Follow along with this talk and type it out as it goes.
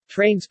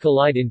Trains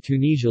collide in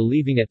Tunisia,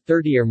 leaving at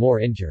 30 or more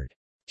injured.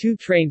 Two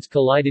trains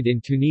collided in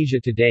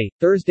Tunisia today,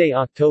 Thursday,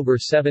 October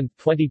 7,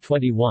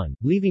 2021,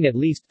 leaving at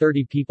least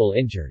 30 people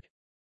injured.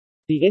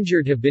 The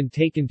injured have been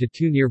taken to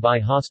two nearby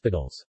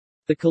hospitals.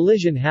 The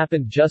collision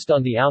happened just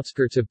on the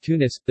outskirts of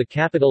Tunis, the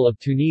capital of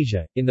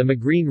Tunisia, in the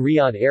Maghreb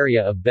Riyadh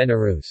area of Ben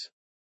Arous.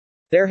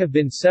 There have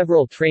been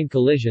several train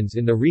collisions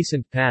in the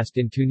recent past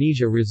in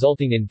Tunisia,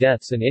 resulting in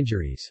deaths and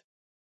injuries.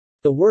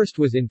 The worst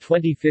was in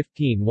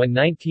 2015 when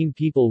 19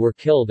 people were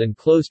killed and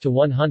close to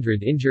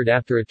 100 injured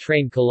after a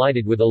train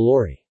collided with a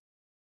lorry.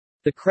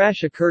 The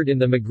crash occurred in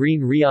the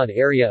Maghreb Riyadh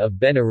area of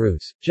Ben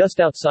Arous, just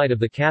outside of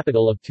the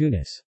capital of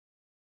Tunis.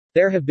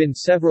 There have been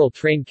several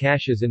train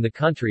crashes in the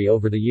country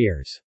over the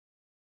years.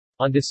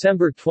 On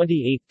December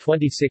 28,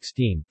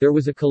 2016, there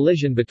was a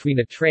collision between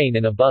a train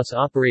and a bus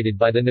operated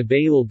by the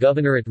Nabayoul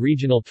Governorate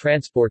Regional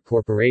Transport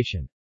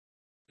Corporation.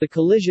 The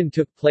collision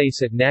took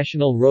place at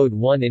National Road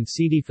 1 in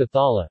Sidi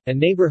Fathala, a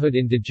neighborhood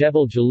in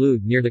Djebel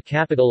Jaloud near the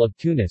capital of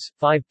Tunis.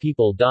 5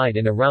 people died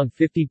and around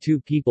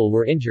 52 people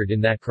were injured in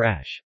that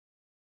crash.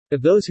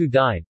 Of those who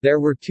died, there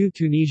were 2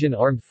 Tunisian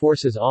Armed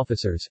Forces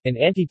officers, an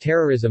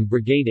anti-terrorism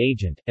brigade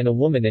agent, and a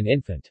woman and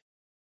infant.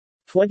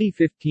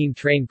 2015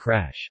 train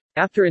crash.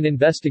 After an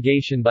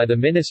investigation by the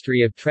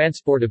Ministry of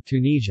Transport of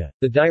Tunisia,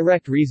 the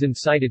direct reason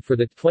cited for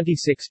the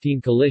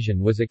 2016 collision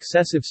was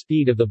excessive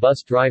speed of the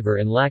bus driver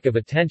and lack of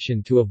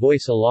attention to a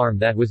voice alarm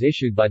that was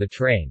issued by the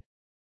train.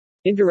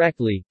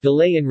 Indirectly,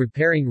 delay in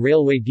repairing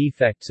railway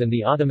defects and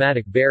the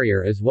automatic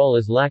barrier, as well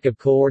as lack of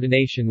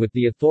coordination with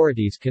the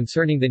authorities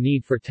concerning the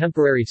need for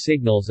temporary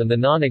signals and the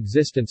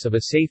non-existence of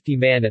a safety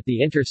man at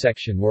the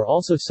intersection, were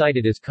also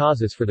cited as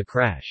causes for the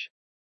crash.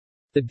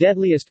 The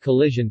deadliest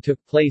collision took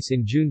place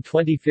in June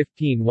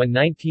 2015 when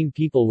 19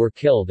 people were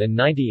killed and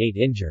 98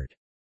 injured.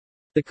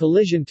 The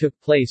collision took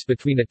place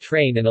between a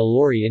train and a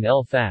lorry in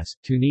El Fas,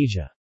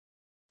 Tunisia.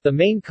 The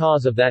main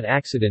cause of that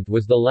accident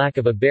was the lack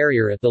of a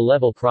barrier at the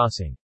level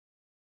crossing.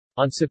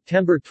 On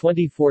September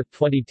 24,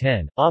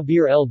 2010, a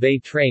Bir El Bay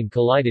train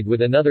collided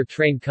with another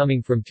train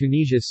coming from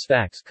Tunisia's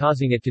Sfax,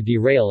 causing it to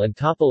derail and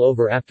topple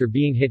over after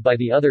being hit by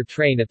the other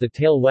train at the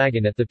tail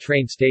wagon at the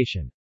train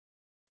station.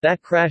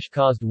 That crash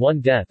caused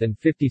 1 death and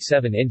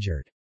 57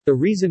 injured. The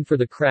reason for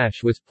the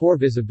crash was poor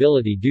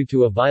visibility due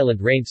to a violent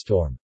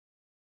rainstorm.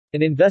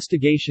 An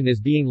investigation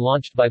is being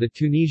launched by the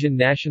Tunisian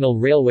National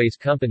Railways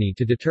Company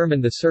to determine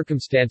the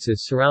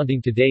circumstances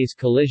surrounding today's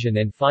collision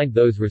and find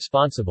those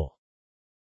responsible.